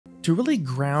To really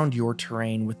ground your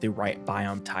terrain with the right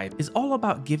biome type is all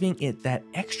about giving it that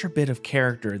extra bit of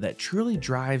character that truly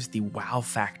drives the wow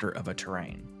factor of a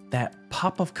terrain, that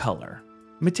pop of color.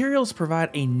 Materials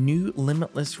provide a new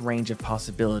limitless range of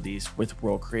possibilities with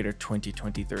World Creator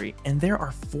 2023, and there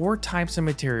are 4 types of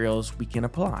materials we can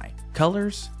apply: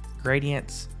 colors,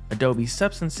 gradients, Adobe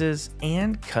substances,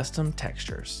 and custom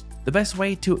textures. The best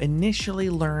way to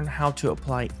initially learn how to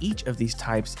apply each of these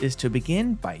types is to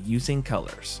begin by using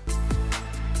colors.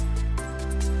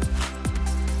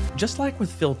 Just like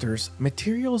with filters,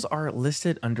 materials are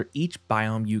listed under each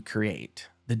biome you create.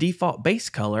 The default base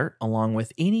color, along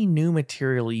with any new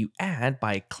material you add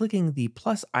by clicking the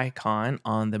plus icon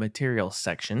on the materials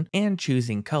section and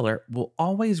choosing color, will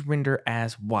always render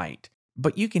as white,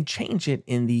 but you can change it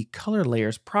in the color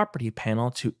layers property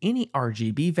panel to any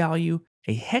RGB value,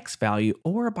 a hex value,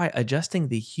 or by adjusting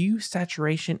the hue,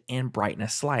 saturation, and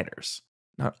brightness sliders.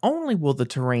 Not only will the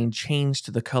terrain change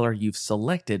to the color you've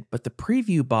selected, but the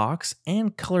preview box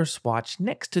and color swatch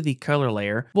next to the color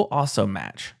layer will also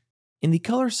match. In the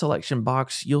color selection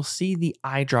box, you'll see the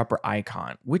eyedropper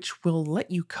icon, which will let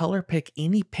you color pick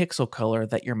any pixel color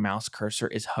that your mouse cursor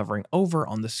is hovering over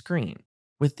on the screen.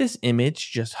 With this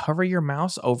image, just hover your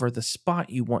mouse over the spot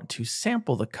you want to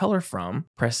sample the color from,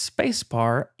 press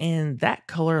spacebar, and that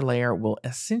color layer will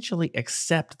essentially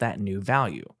accept that new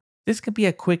value. This can be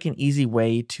a quick and easy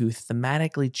way to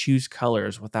thematically choose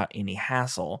colors without any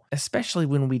hassle, especially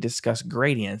when we discuss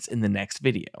gradients in the next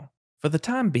video. For the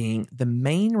time being, the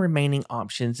main remaining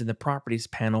options in the properties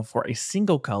panel for a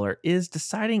single color is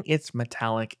deciding its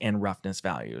metallic and roughness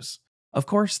values. Of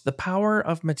course, the power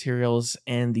of materials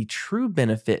and the true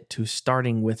benefit to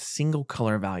starting with single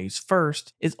color values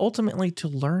first is ultimately to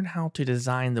learn how to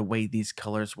design the way these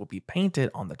colors will be painted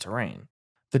on the terrain.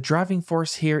 The driving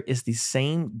force here is the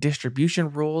same distribution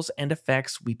rules and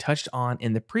effects we touched on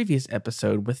in the previous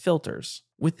episode with filters.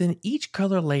 Within each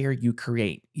color layer you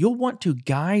create, you'll want to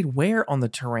guide where on the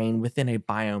terrain within a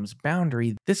biome's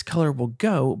boundary this color will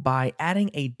go by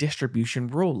adding a distribution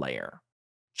rule layer.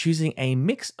 Choosing a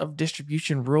mix of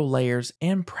distribution rule layers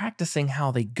and practicing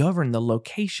how they govern the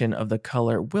location of the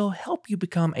color will help you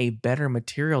become a better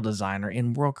material designer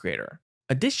in World Creator.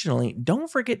 Additionally,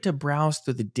 don't forget to browse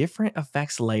through the different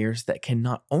effects layers that can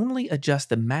not only adjust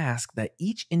the mask that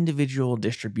each individual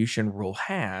distribution rule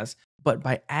has, but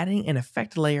by adding an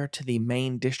effect layer to the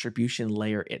main distribution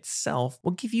layer itself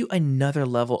will give you another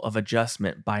level of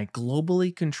adjustment by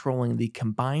globally controlling the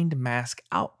combined mask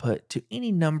output to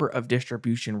any number of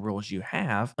distribution rules you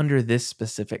have under this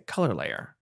specific color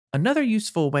layer. Another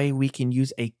useful way we can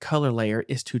use a color layer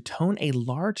is to tone a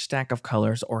large stack of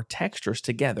colors or textures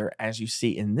together, as you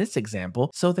see in this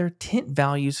example, so their tint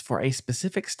values for a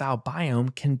specific style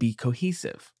biome can be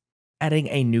cohesive. Adding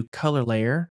a new color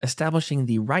layer, establishing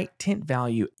the right tint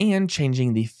value, and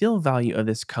changing the fill value of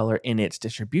this color in its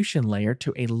distribution layer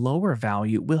to a lower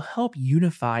value will help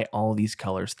unify all these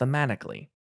colors thematically.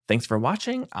 Thanks for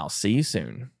watching, I'll see you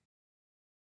soon.